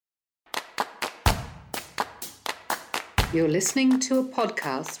You're listening to a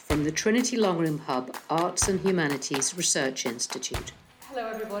podcast from the Trinity Long Room Hub Arts and Humanities Research Institute. Hello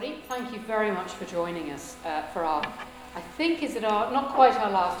everybody, thank you very much for joining us for our, I think is it our, not quite our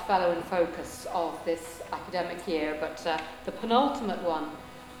last Fellow in Focus of this academic year, but the penultimate one.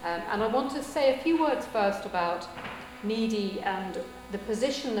 And I want to say a few words first about Nidhi and the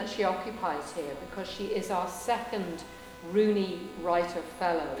position that she occupies here, because she is our second Rooney Writer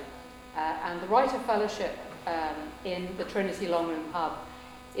Fellow. And the Writer Fellowship in the Trinity Long Room Hub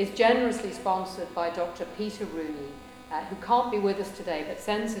is generously sponsored by Dr. Peter Rooney, who can't be with us today but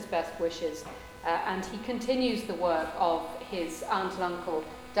sends his best wishes, and he continues the work of his aunt and uncle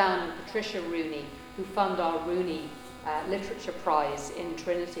Dan and Patricia Rooney, who fund our Rooney Literature Prize in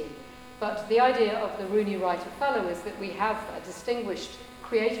Trinity. But the idea of the Rooney Writer Fellow is that we have a distinguished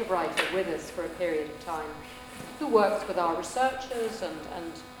creative writer with us for a period of time who works with our researchers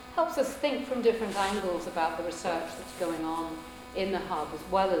and helps us think from different angles about the research that's going on in the Hub, as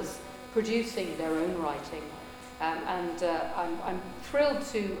well as producing their own writing. I'm thrilled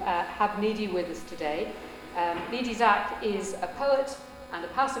to have Nidhi with us today. Nidhi Zak is a poet and a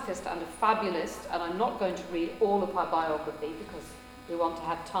pacifist and a fabulist, and I'm not going to read all of her biography because we want to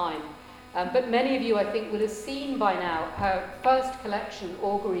have time. But many of you, I think, will have seen by now her first collection,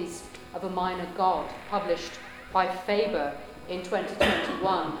 Auguries of a Minor God, published by Faber in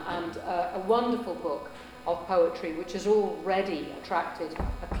 2021, and a wonderful book of poetry which has already attracted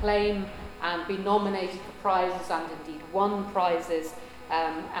acclaim and been nominated for prizes and indeed won prizes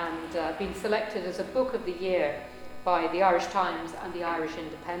and been selected as a Book of the Year by the Irish Times and the Irish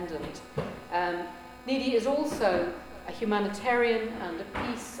Independent. Nidhi is also a humanitarian and a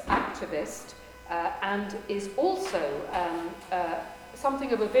peace activist and is also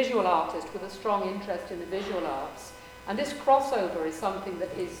something of a visual artist with a strong interest in the visual arts. And this crossover is something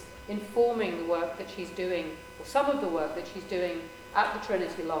that is informing the work that she's doing, or some of the work that she's doing at the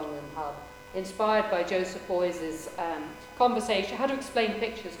Trinity Long Room Hub, inspired by Joseph Beuys's conversation, how to explain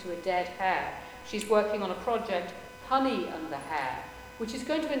pictures to a dead hare. She's working on a project, Honey and the Hare, which is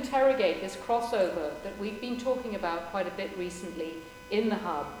going to interrogate this crossover that we've been talking about quite a bit recently in the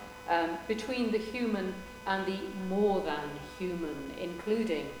Hub, between the human and the more than human,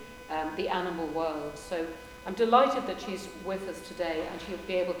 including the animal world. So I'm delighted that she's with us today, and she'll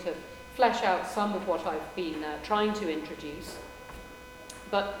be able to flesh out some of what I've been trying to introduce.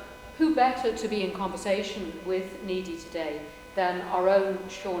 But who better to be in conversation with Nidhi today than our own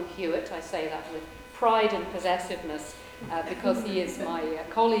Seán Hewitt? I say that with pride and possessiveness because he is my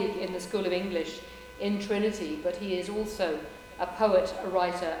colleague in the School of English in Trinity, but he is also a poet, a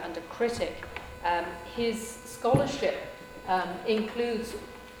writer and a critic. His scholarship includes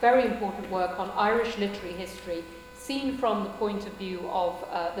very important work on Irish literary history seen from the point of view of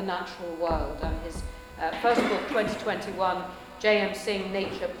the natural world. His first book, 2021, J.M. Synge,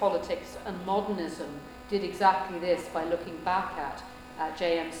 Nature, Politics and Modernism, did exactly this by looking back at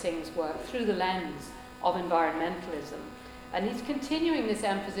J.M. Synge's work through the lens of environmentalism. And he's continuing this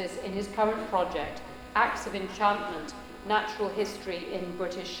emphasis in his current project, Acts of Enchantment, Natural History in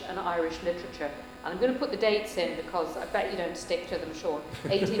British and Irish Literature. And I'm going to put the dates in because I bet you don't stick to them, Seán.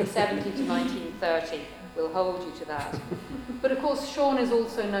 1870 to 1930. We'll hold you to that. But of course, Seán is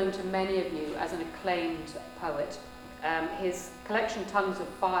also known to many of you as an acclaimed poet. His collection, Tongues of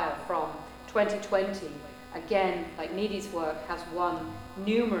Fire, from 2020, again, like Nidhi's work, has won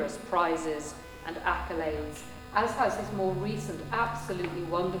numerous prizes and accolades, as has his more recent, absolutely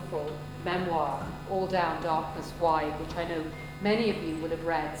wonderful memoir, All Down Darkness Wide, which I know many of you will have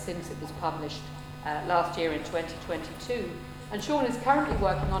read since it was published last year in 2022. And Seán is currently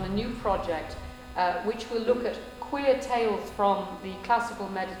working on a new project which will look at queer tales from the classical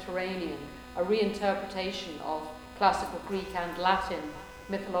Mediterranean, a reinterpretation of classical Greek and Latin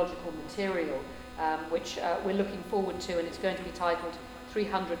mythological material, which we're looking forward to, and it's going to be titled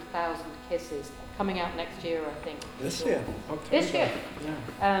 300,000 Kisses, coming out next year, I think. This year? October. This year.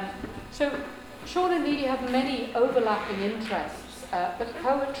 Yeah. So Seán and Nidhi have many overlapping interests, but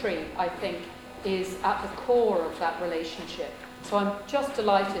poetry, I think, is at the core of that relationship. So I'm just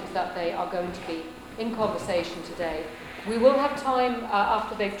delighted that they are going to be in conversation today. We will have time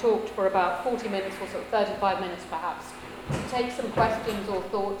after they've talked for about 40 minutes or so, 35 minutes perhaps, to take some questions or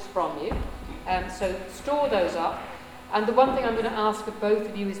thoughts from you. So store those up. And the one thing I'm going to ask of both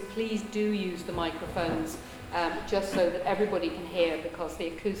of you is please do use the microphones just so that everybody can hear, because the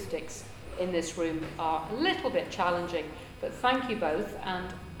acoustics in this room are a little bit challenging. But thank you both,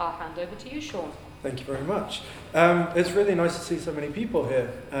 and I'll hand over to you, Seán. Thank you very much. It's really nice to see so many people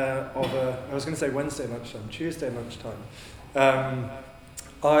here I was going to say Wednesday lunchtime, Tuesday lunchtime.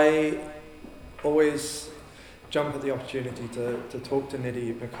 I always jump at the opportunity to talk to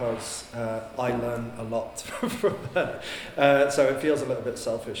Nidhi because I learn a lot from her. So it feels a little bit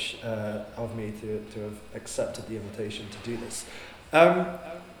selfish of me to have accepted the invitation to do this.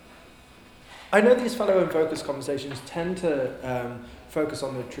 I know these Fellow in Focus conversations tend to focus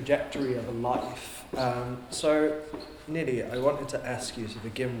on the trajectory of a life. So Nidhi, I wanted to ask you to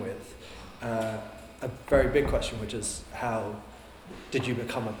begin with a very big question, which is how did you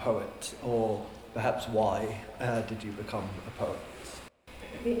become a poet, or perhaps why did you become a poet?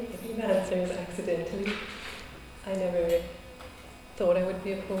 I think the answer is accidentally. I never thought I would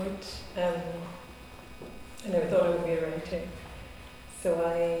be a poet. I never thought I would be a writer. So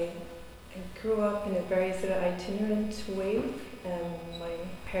I grew up in a very sort of itinerant way.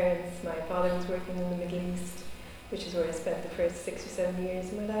 My father was working in the Middle East, which is where I spent the first 6 or 7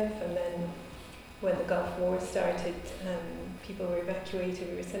 years of my life, and then when the Gulf War started, people were evacuated.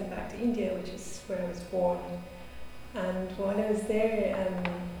 We were sent back to India, which is where I was born. And while I was there,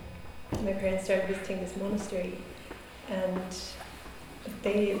 my parents started visiting this monastery, and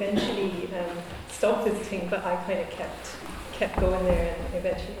they eventually stopped visiting, but I kind of kept going there, and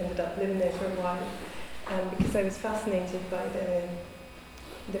eventually ended up living there for a while, because I was fascinated by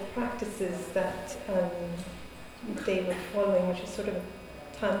the practices that they were following, which was sort of a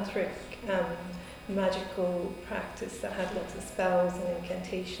tantric magical practice that had lots of spells and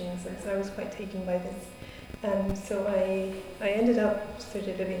incantations, and so I was quite taken by this. So I ended up sort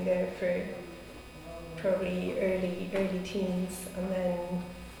of living there for probably early teens, and then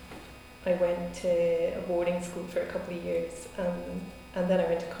I went to a boarding school for a couple of years, and then I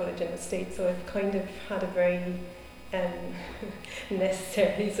went to college in the States, so I've kind of had a very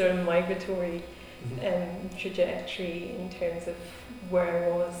necessary sort of migratory trajectory in terms of where I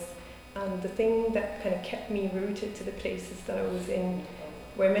was. And the thing that kind of kept me rooted to the places that I was in,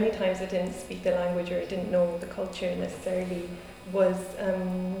 where many times I didn't speak the language or I didn't know the culture necessarily, was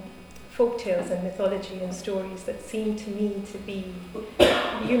folktales and mythology and stories that seemed to me to be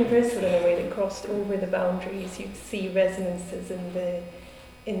universal in a way, that crossed over the boundaries. You'd see resonances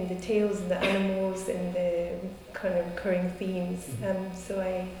in the tales and the animals, in the kind of recurring themes. So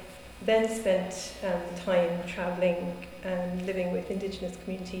I then spent time travelling and living with indigenous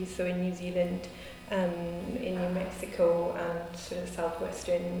communities, so in New Zealand, in New Mexico, and sort of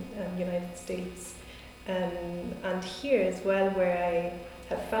southwestern United States, and here as well, where I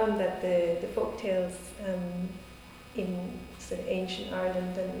have found that the folktales in sort of ancient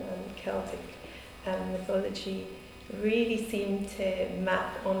Ireland and Celtic mythology really seem to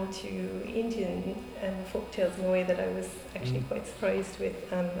map onto Indian folktales in a way that I was actually quite surprised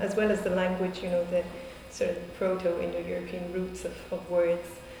with, as well as the language, the sort of Proto-Indo-European roots of words.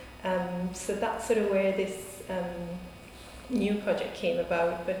 So that's sort of where this new project came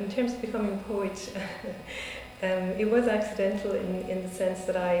about. But in terms of becoming a poet, it was accidental in the sense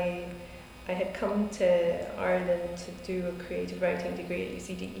that I had come to Ireland to do a creative writing degree at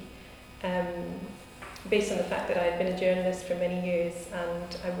UCD. Based on the fact that I had been a journalist for many years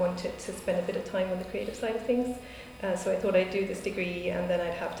and I wanted to spend a bit of time on the creative side of things. So I thought I'd do this degree and then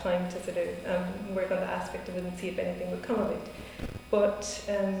I'd have time to sort of work on the aspect of it and see if anything would come of it. But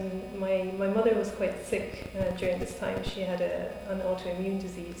my mother was quite sick during this time. She had an autoimmune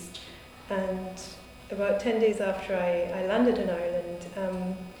disease, and about 10 days after I landed in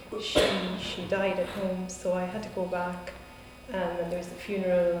Ireland, she died at home, so I had to go back, and there was the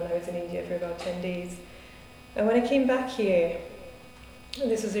funeral, and I was in India for about 10 days. And when I came back here,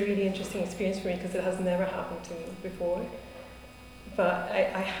 and this was a really interesting experience for me because it has never happened to me before, but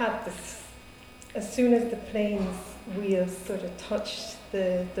I had this, as soon as the plane's wheels sort of touched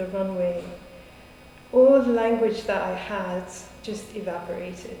the runway, all the language that I had just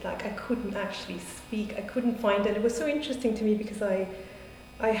evaporated. Like, I couldn't actually speak, I couldn't find it. It was so interesting to me because I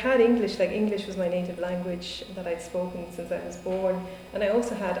had English, like English was my native language that I'd spoken since I was born, and I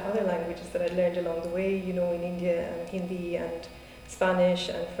also had other languages that I'd learned along the way, in India, and Hindi and Spanish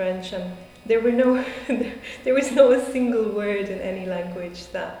and French, and there was no a single word in any language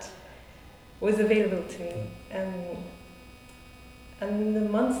that was available to me. And the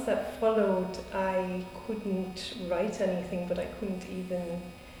months that followed, I couldn't write anything, but I couldn't even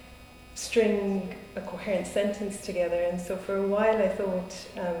string a coherent sentence together. And so for a while I thought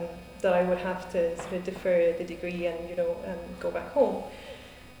that I would have to sort of defer the degree and go back home.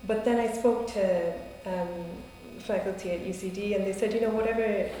 But then I spoke to faculty at UCD, and they said,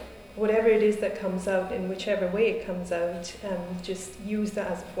 whatever it is that comes out, in whichever way it comes out, just use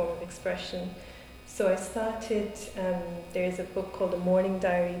that as a form of expression. So I started, there's a book called The Morning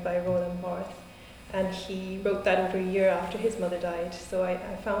Diary by Roland Barthes, and he wrote that over a year after his mother died. So I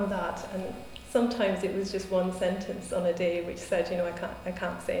found that and sometimes it was just one sentence on a day which said, I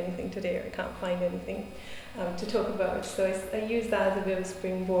can't say anything today, or I can't find anything to talk about. So I used that as a bit of a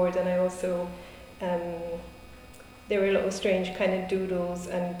springboard, and I also, there were a lot of strange kind of doodles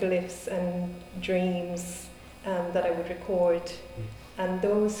and glyphs and dreams that I would record, and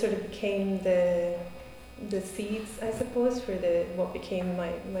those sort of became the seeds, I suppose, for what became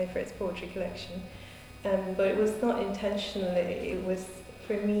my first poetry collection. But it was not intentional. It was,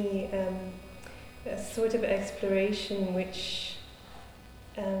 for me, a sort of exploration which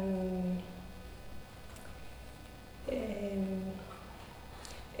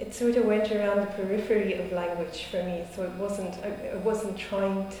it sort of went around the periphery of language for me. So I wasn't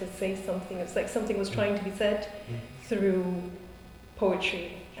trying to say something. It was like something was trying to be said through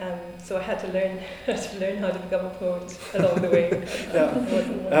poetry. So I had to learn how to become a poet along the way.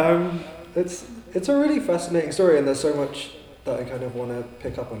 It's a really fascinating story, and there's so much that I kind of want to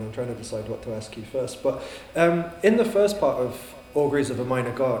pick up on. I'm trying to decide what to ask you first. But in the first part of Auguries of a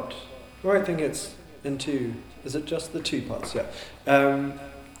Minor God, I think it's in two. Is it just the two parts? Yeah.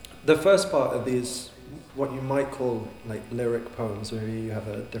 The first part of these, what you might call like lyric poems, maybe you have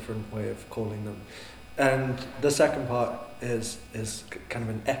a different way of calling them. And the second part is kind of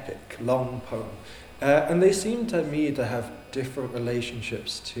an epic, long poem. And they seem to me to have different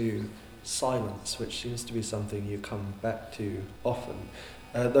relationships to silence, which seems to be something you come back to often.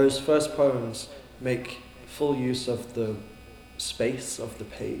 Those first poems make full use of the space of the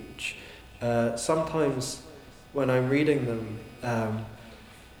page. Sometimes when I'm reading them,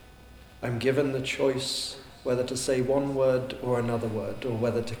 I'm given the choice whether to say one word or another word, or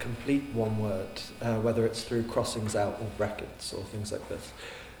whether to complete one word, whether it's through crossings out or brackets or things like this.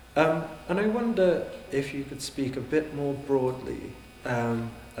 And I wonder if you could speak a bit more broadly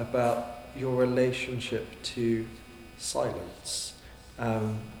about your relationship to silence.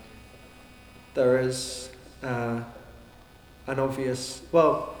 There is an obvious,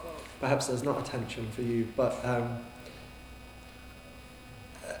 well, perhaps there's not a tension for you, but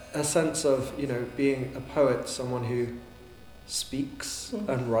a sense of, being a poet, someone who speaks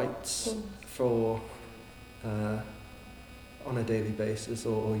and writes for on a daily basis,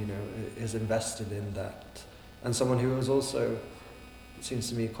 or is invested in that, and someone who is also, it seems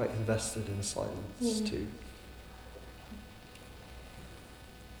to me, quite invested in silence too.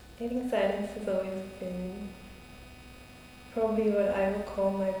 I think silence has always been probably what I would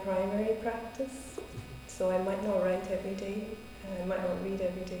call my primary practice. So I might not write every day, I might not read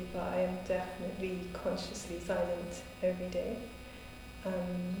every day, but I am definitely consciously silent every day.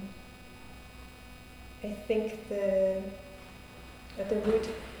 I think at the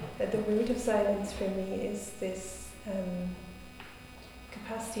root of silence for me is this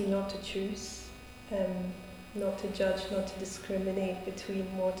capacity not to choose, not to judge, not to discriminate between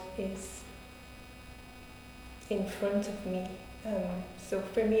what is in front of me. So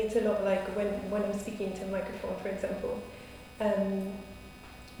for me, it's a lot like when I'm speaking to a microphone, for example.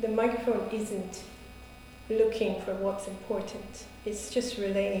 The microphone isn't looking for what's important. It's just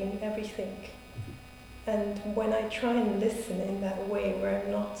relaying everything. And when I try and listen in that way, where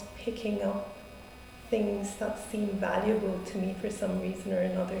I'm not picking up things that seem valuable to me for some reason or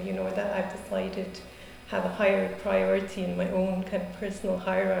another, that I've decided have a higher priority in my own kind of personal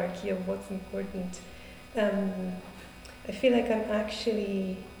hierarchy of what's important, I feel like I'm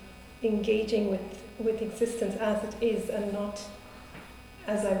actually engaging with existence as it is and not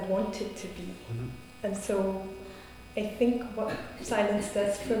as I want it to be. And so I think what silence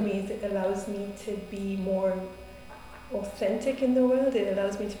does for me is it allows me to be more authentic in the world. It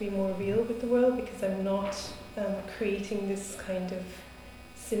allows me to be more real with the world, because I'm not creating this kind of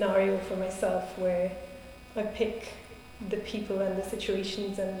scenario for myself where I pick the people and the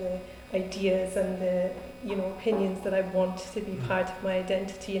situations and the ideas and the opinions that I want to be part of my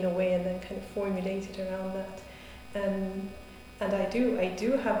identity in a way, and then kind of formulate it around that. And I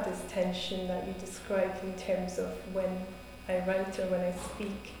do have this tension that you described in terms of when I write or when I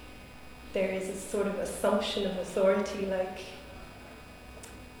speak. There is a sort of assumption of authority, like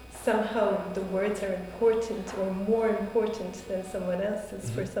somehow the words are important or more important than someone else's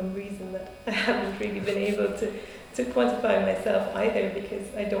for some reason that I haven't really been able to quantify myself either, because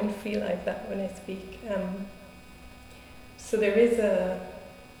I don't feel like that when I speak. So there is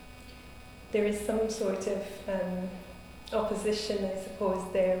some sort of opposition, I suppose,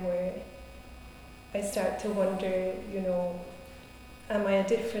 there, where I start to wonder, am I a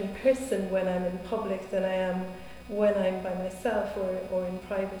different person when I'm in public than I am when I'm by myself or in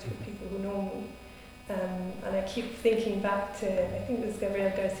private with people who know me? And I keep thinking back to, I think it was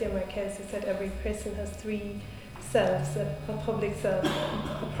Gabriel Garcia Marquez who said every person has three selves, a public self,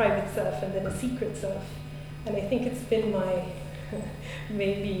 a private self, and then a secret self. And I think it's been my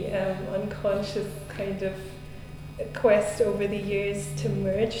maybe unconscious kind of quest over the years to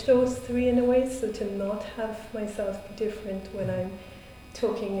merge those three in a way, so to not have myself be different when I'm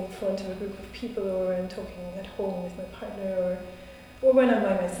talking in front of a group of people, or I'm talking at home with my partner, or when I'm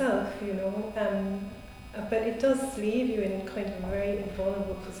by myself, you know. But it does leave you in kind of a very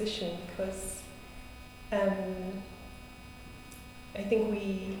vulnerable position, because I think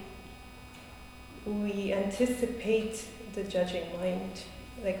we anticipate the judging mind,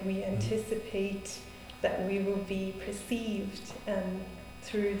 like we anticipate that we will be perceived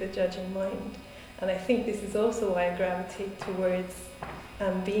through the judging mind. And I think this is also why I gravitate towards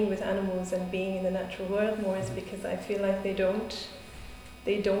being with animals and being in the natural world more, is because I feel like they don't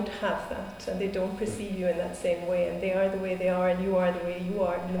have that, and they don't perceive you in that same way, and they are the way they are, and you are the way you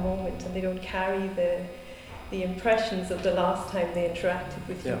are in the moment, and they don't carry the impressions of the last time they interacted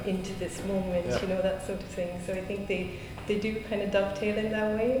with you into this moment, you know, that sort of thing. So I think they do kind of dovetail in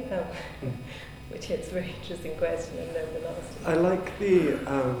that way, which is a very interesting question, and then the last. I like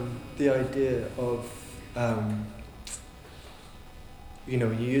the idea of you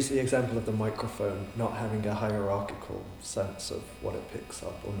know, you use the example of the microphone not having a hierarchical sense of what it picks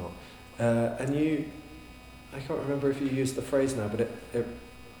up or not, and I can't remember if you used the phrase now, but it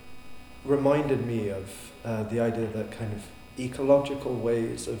reminded me of the idea that kind of ecological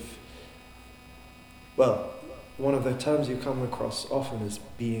ways of, well, one of the terms you come across often is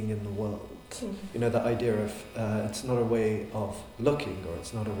being in the world. Mm-hmm. You know, that idea of it's not a way of looking, or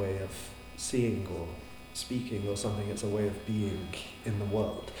it's not a way of seeing or speaking or something, it's a way of being in the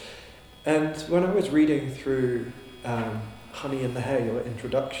world. And when I was reading through Honey in the Hair, your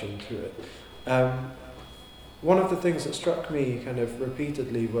introduction to it, one of the things that struck me kind of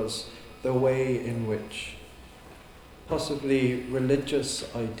repeatedly was the way in which possibly religious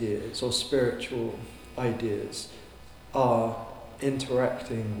ideas or spiritual ideas are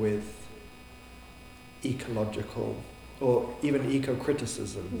interacting with ecological or even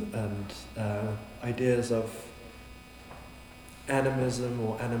eco-criticism and ideas of animism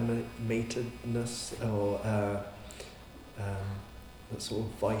or animatedness, or that sort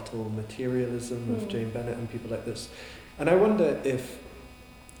of vital materialism of Jane Bennett and people like this. And I wonder if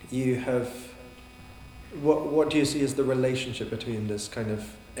you have, what do you see as the relationship between this kind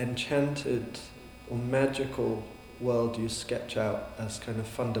of enchanted or magical world you sketch out as kind of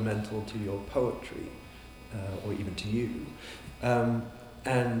fundamental to your poetry, or even to you,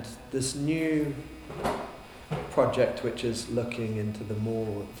 and this new project which is looking into the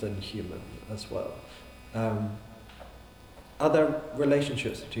more than human as well. Are there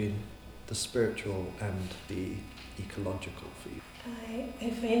relationships between the spiritual and the ecological for you? I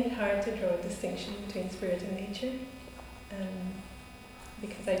find it hard to draw a distinction between spirit and nature,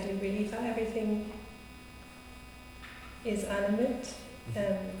 because I do believe that everything is animate.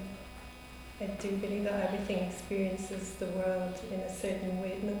 I do believe that everything experiences the world in a certain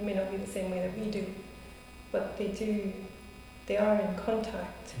way. It may not be the same way that we do, but they are in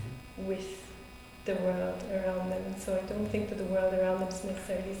contact with the world around them, and so I don't think that the world around them is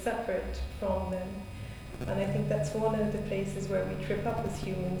necessarily separate from them. And I think that's one of the places where we trip up as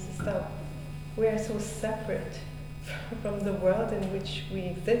humans, is that we are so separate from the world in which we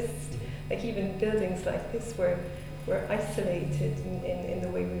exist. Like even buildings like this, where we're isolated in the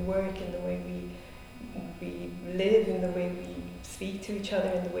way we work, in the way we live, in the way we speak to each other,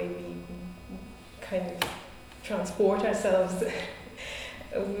 in the way we kind of transport ourselves.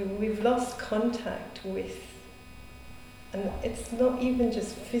 We've lost contact with, and it's not even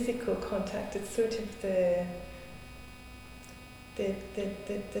just physical contact, it's sort of the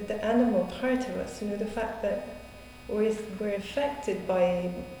animal part of us, you know, the fact that we're affected by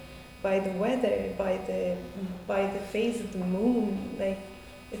the weather, by the phase of the moon. Like,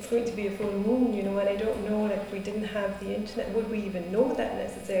 it's going to be a full moon, you know, and I don't know, like, if we didn't have the internet, would we even know that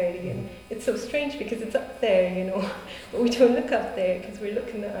necessarily? And it's so strange because it's up there, you know, but we don't look up there because we're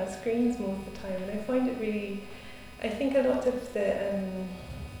looking at our screens most of the time. And I find it really, I think a lot of the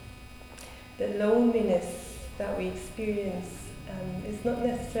loneliness that we experience is not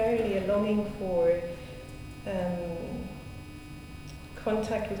necessarily a longing for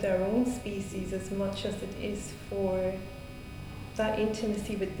contact with our own species as much as it is for that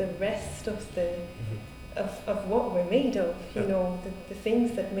intimacy with the rest of of what we're made of, you know, the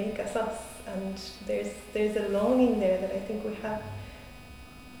things that make us us. And there's a longing there that I think we have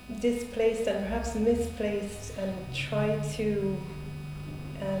displaced and perhaps misplaced and try to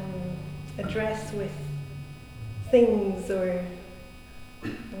address with things or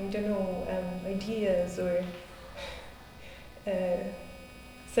I don't know, ideas or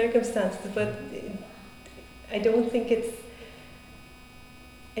circumstances, but I don't think it's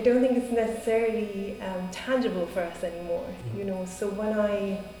necessarily tangible for us anymore. You know, so when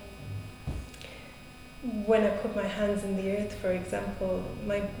I put my hands in the earth, for example,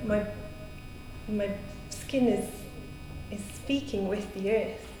 my skin is speaking with the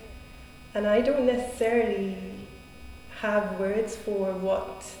earth, and I don't necessarily have words for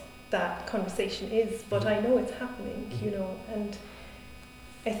what that conversation is, but I know it's happening, you know. And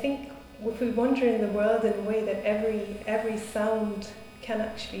I think if we wander in the world in a way that every sound can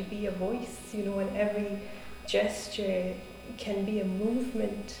actually be a voice, you know, and every gesture can be a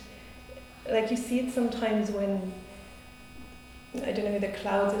movement. Like you see it sometimes when, I don't know, the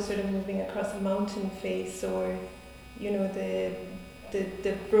clouds are sort of moving across a mountain face, or, you know, the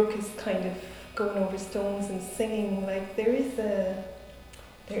brook is kind of going over stones and singing. Like there is a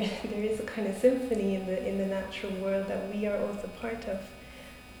kind of symphony in the natural world that we are also part of.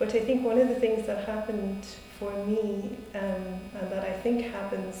 But I think one of the things that happened for me, and that I think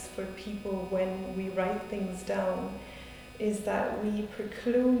happens for people when we write things down, is that we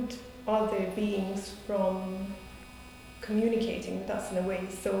preclude other beings from communicating with us in a way.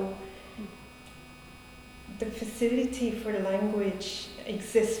 So the facility for language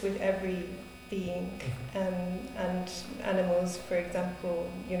exists with every being, and animals, for example,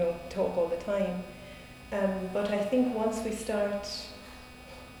 you know, talk all the time. But I think once we start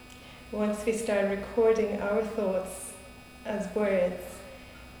recording our thoughts as words,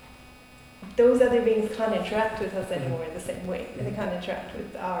 those other beings can't interact with us anymore in the same way. They can't interact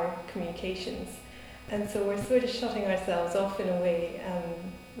with our communications. And so we're sort of shutting ourselves off in a way,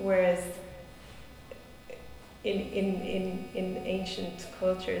 whereas in ancient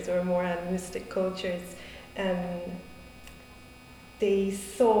cultures or more animistic cultures, they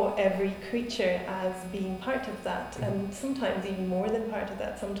saw every creature as being part of that, and sometimes even more than part of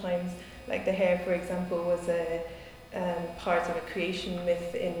that. Sometimes, like the hare, for example, was a part of a creation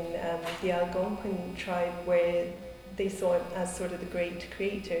myth in the Algonquin tribe, where they saw it as sort of the great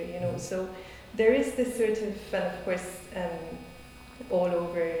creator, you know. So there is this sort of, and of course, all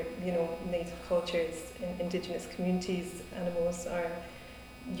over, you know, native cultures, in indigenous communities, animals are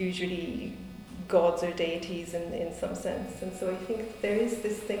usually gods or deities in some sense. And so I think there is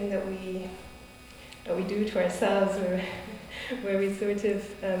this thing that we do to ourselves, where we sort of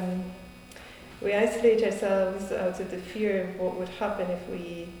we isolate ourselves out of the fear of what would happen if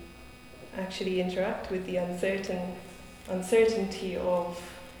we actually interact with the uncertainty of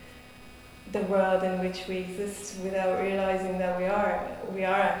the world in which we exist, without realizing that we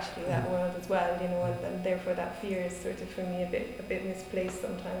are actually that world as well, you know, and therefore that fear is sort of, for me, a bit misplaced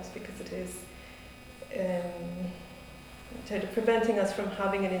sometimes, because it is sort of preventing us from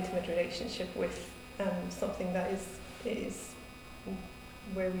having an intimate relationship with something that is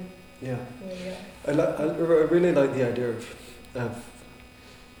where we Yeah. where we are. I really like the idea of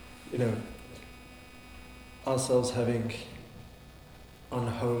you know, ourselves having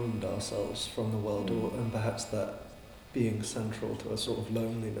unhomed ourselves from the world, and perhaps that being central to a sort of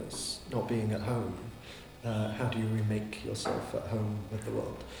loneliness, not being at home. How do you remake yourself at home with the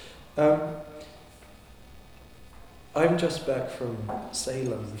world? I'm just back from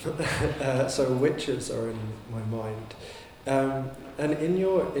Salem, so witches are in my mind. And in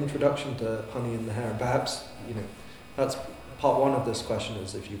your introduction to Honey in the Hare, perhaps, you know, that's part one of this question,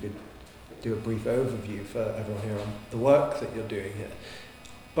 is if you could do a brief overview for everyone here on the work that you're doing here.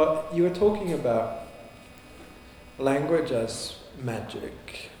 But you were talking about language as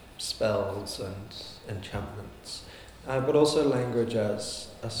magic, spells and enchantments, but also language as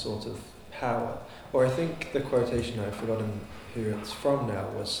a sort of power. Or I think the quotation, I've forgotten who it's from now,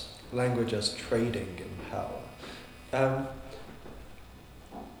 was language as trading in power.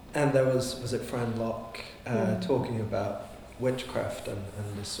 And there was it Fran Locke talking about witchcraft and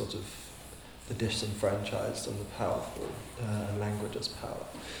this sort of the disenfranchised and the powerful, and language as power.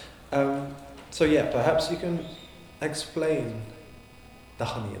 So yeah, perhaps you can explain the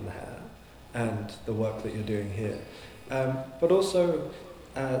Honey in the Hare and the work that you're doing here, but also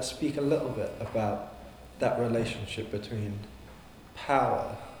speak a little bit about that relationship between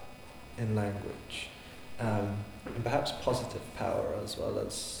power in language, and perhaps positive power as well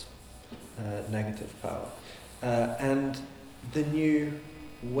as negative power, and the new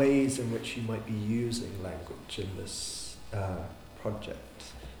ways in which you might be using language in this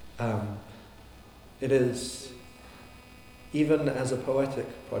project. It is, even as a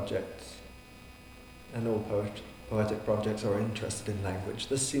poetic project, and all poetic projects are interested in language,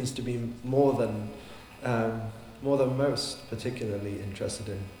 this seems to be more than most particularly interested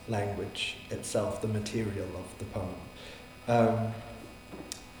in language itself, the material of the poem. So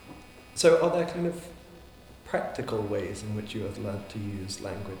are there kind of practical ways in which you have learned to use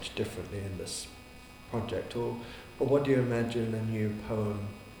language differently in this project, or what do you imagine a new poem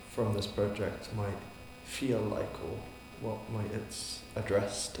from this project might feel like, or what might its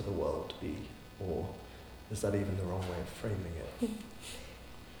address to the world be, or is that even the wrong way of framing it?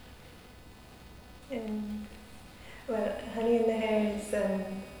 Well, Honey in the Hair is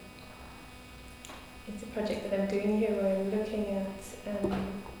it's a project that I'm doing here where I'm looking at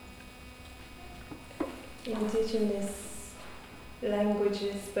indigenous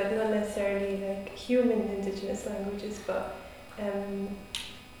languages, but not necessarily like human indigenous languages, but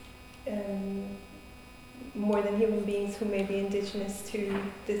more than human beings who may be indigenous to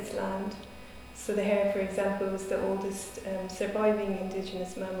this land. So the hare, for example, is the oldest surviving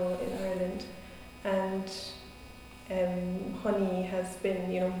indigenous mammal in Ireland, and honey has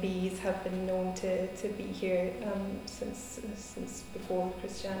been, bees have been known to be here since before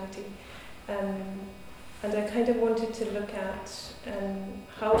Christianity. And I kind of wanted to look at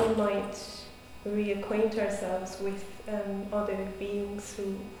how we might reacquaint ourselves with other beings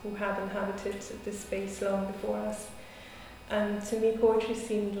who have inhabited this space long before us. And to me, poetry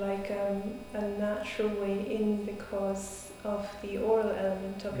seemed like a natural way in because of the oral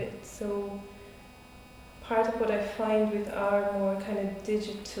element of it. So part of what I find with our more kind of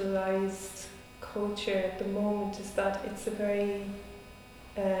digitalized culture at the moment is that it's a very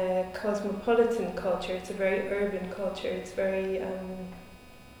cosmopolitan culture, it's a very urban culture, it's very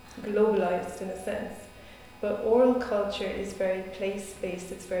globalized in a sense. But oral culture is very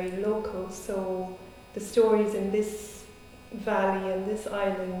place-based, it's very local, so the stories in this valley and this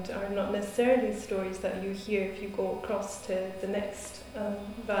island are not necessarily stories that you hear if you go across to the next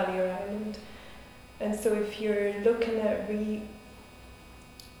valley or island. And so if you're looking at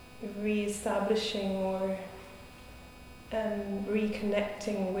re-establishing or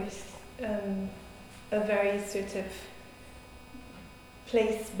reconnecting with a very sort of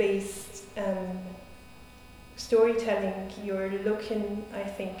place-based storytelling, you're looking, I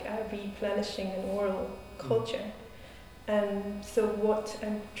think, at replenishing an oral culture. So what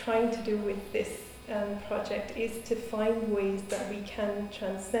I'm trying to do with this project is to find ways that we can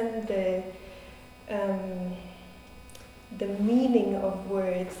transcend the meaning of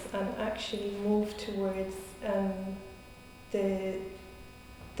words and actually move towards the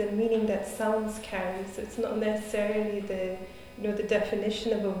meaning that sounds carry. So it's not necessarily the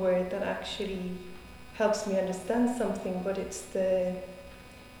definition of a word that actually helps me understand something, but it's the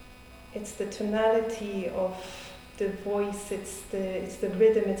tonality of the voice, it's the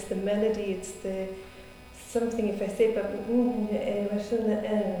rhythm, it's the melody, it's the something. If I say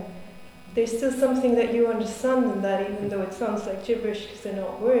there's still something that you understand in that, even though it sounds like gibberish because they're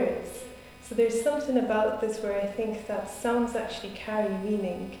not words. So there's something about this where I think that sounds actually carry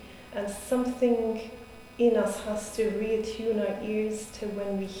meaning, and something in us has to reattune our ears to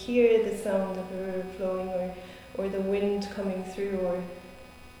when we hear the sound of a river flowing or the wind coming through or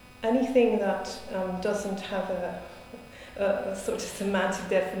anything that doesn't have a sort of semantic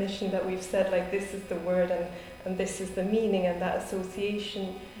definition that we've said, like this is the word and this is the meaning, and that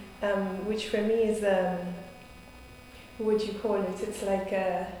association, which for me is, what would you call it? It's like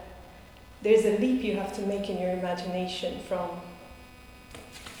there's a leap you have to make in your imagination from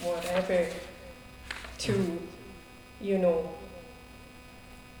whatever to,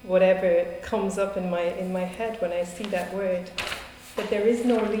 whatever comes up in my head when I see that word. But there is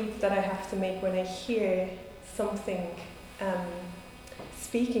no leap that I have to make when I hear something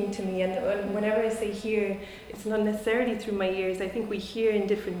speaking to me. And whenever I say hear, it's not necessarily through my ears. I think we hear in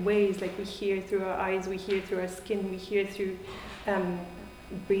different ways. Like we hear through our eyes, we hear through our skin, we hear through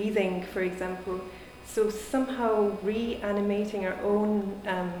breathing, for example. So somehow reanimating our own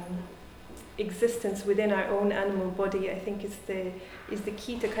existence within our own animal body, I think is the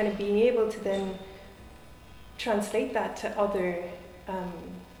key to kind of being able to then translate that to other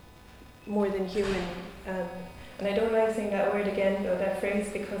more than human. And I don't like saying that word again, though, that phrase,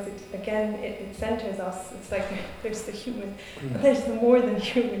 because it centers us. It's like there's the human, and there's the more than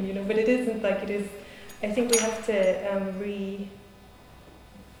human, but it isn't like it is. I think we have to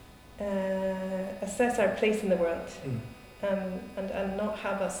assess our place in the world, and not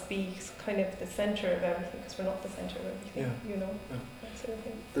have us be kind of the center of everything, because we're not the center of everything, that sort of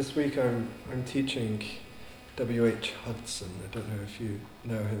thing. This week I'm teaching W.H. Hudson. I don't know if you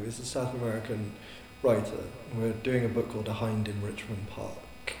know him. He's a South American writer. We're doing a book called A Hind in Richmond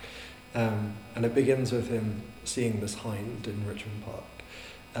Park, and it begins with him seeing this hind in Richmond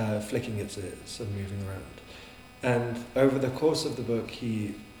Park, flicking its ears and moving around. And over the course of the book,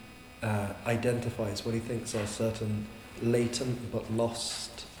 he identifies what he thinks are certain latent but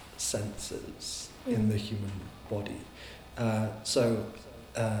lost senses in the human body. So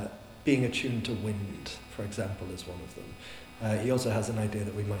being attuned to wind, for example, is one of them. He also has an idea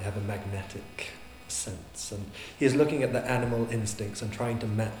that we might have a magnetic sense, and he's looking at the animal instincts and trying to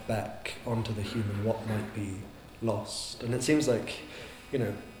map back onto the human what might be lost. And it seems like,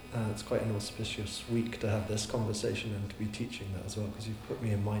 it's quite an auspicious week to have this conversation and to be teaching that as well, because you've put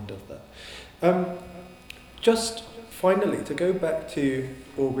me in mind of that. Just finally, to go back to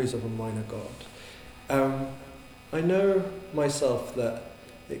Auguries of a Minor God, I know myself that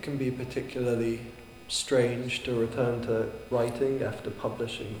it can be particularly strange to return to writing after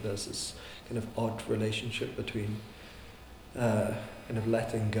publishing. There's this kind of odd relationship between kind of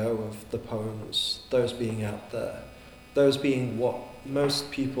letting go of the poems, those being out there, those being what most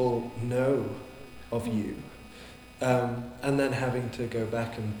people know of you, and then having to go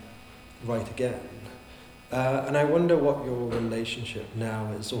back and write again. And I wonder what your relationship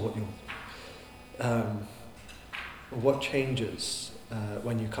now is, or what changes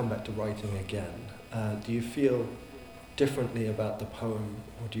when you come back to writing again. Do you feel differently about the poem,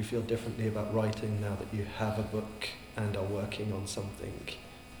 or do you feel differently about writing now that you have a book and are working on something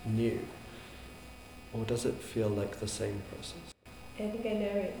new? Or does it feel like the same process? I think I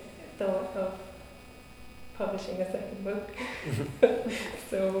never thought of publishing a second book.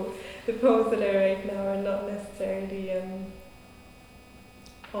 So the poems that I write now are not necessarily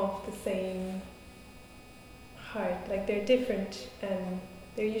of the same heart. Like, they're different.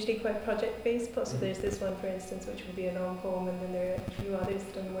 They're usually quite project-based. So there's this one, for instance, which would be a long poem, and then there are a few others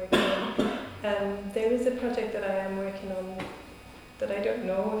that I'm working on. There is a project that I am working on that I don't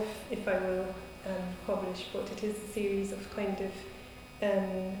know if I will publish, but it is a series of kind of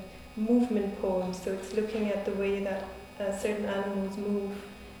movement poems. So it's looking at the way that certain animals move.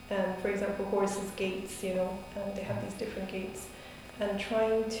 For example, horses' gaits, they have these different gaits, and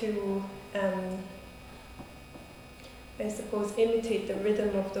trying to I suppose, imitate the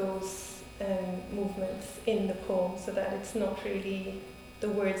rhythm of those movements in the poem, so that it's not really the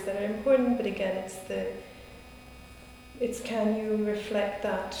words that are important, but again, it's can you reflect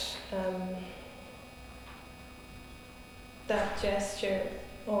that that gesture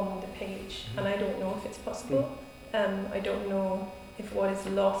on the page, and I don't know if it's possible. I don't know if what is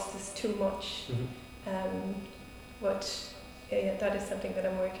lost is too much, but yeah, that is something that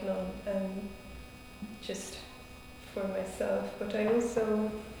I'm working on, just for myself. But I don't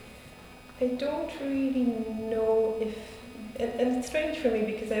really know if, and it's strange for me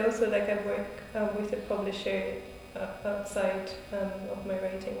because I also I work with a publisher outside of my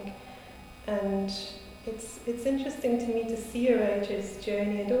writing, and it's interesting to me to see a writer's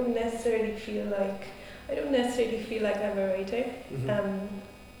journey. I don't necessarily feel like I'm a writer.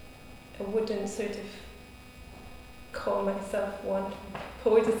 I wouldn't sort of call myself one.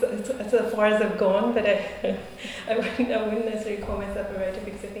 Poet as far as I've gone, but I wouldn't necessarily call myself a writer,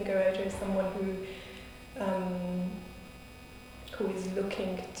 because I think a writer is someone who is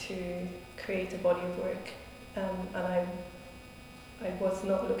looking to create a body of work, and I was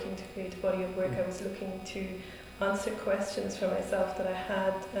not looking to create a body of work. I was looking to answer questions for myself that I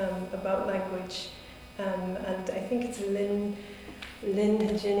had about language, and I think it's Lynn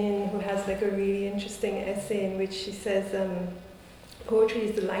Hajinian who has a really interesting essay in which she says poetry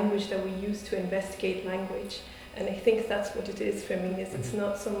is the language that we use to investigate language. And I think that's what it is for me. Is it's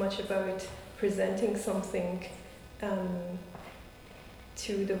not so much about presenting something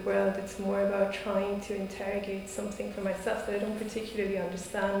to the world, it's more about trying to interrogate something for myself that I don't particularly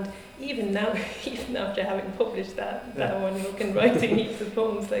understand, even now, even after having published that one book and writing heaps of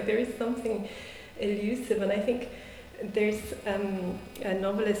poems. There is something elusive, and I think there's a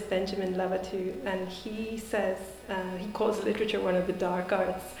novelist, Benjamin Lavatue, and he says, he calls literature one of the dark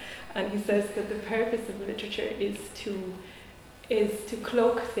arts, and he says that the purpose of literature is to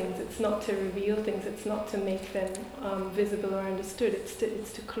cloak things. It's not to reveal things, it's not to make them visible or understood, it's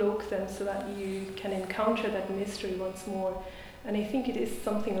to cloak them so that you can encounter that mystery once more. And I think it is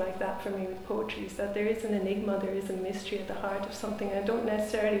something like that for me with poetry, is that there is an enigma, there is a mystery at the heart of something. I don't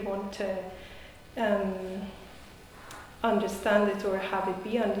necessarily want to understand it or have it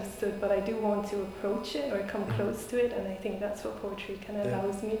be understood, but I do want to approach it or come close to it, and I think that's what poetry kind of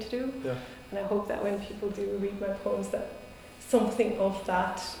allows me to do. And I hope that when people do read my poems, that something of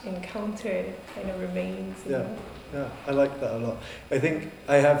that encounter kind of remains. Yeah, I like that a lot. I think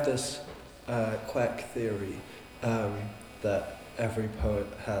I have this quack theory that every poet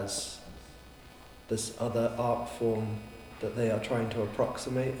has this other art form that they are trying to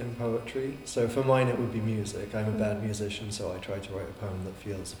approximate in poetry. So for mine it would be music. I'm a bad musician, so I try to write a poem that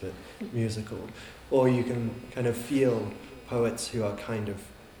feels a bit musical. Or you can kind of feel poets who are kind of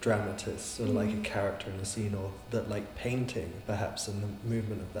dramatists, or like a character in a scene, or that like painting perhaps, and the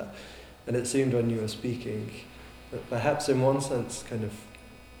movement of that. And it seemed when you were speaking that perhaps in one sense kind of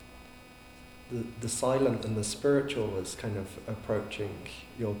the silent and the spiritual was kind of approaching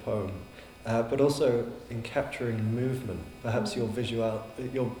your poem, but also in capturing movement, perhaps your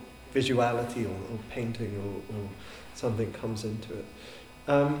visuality or painting or something comes into it.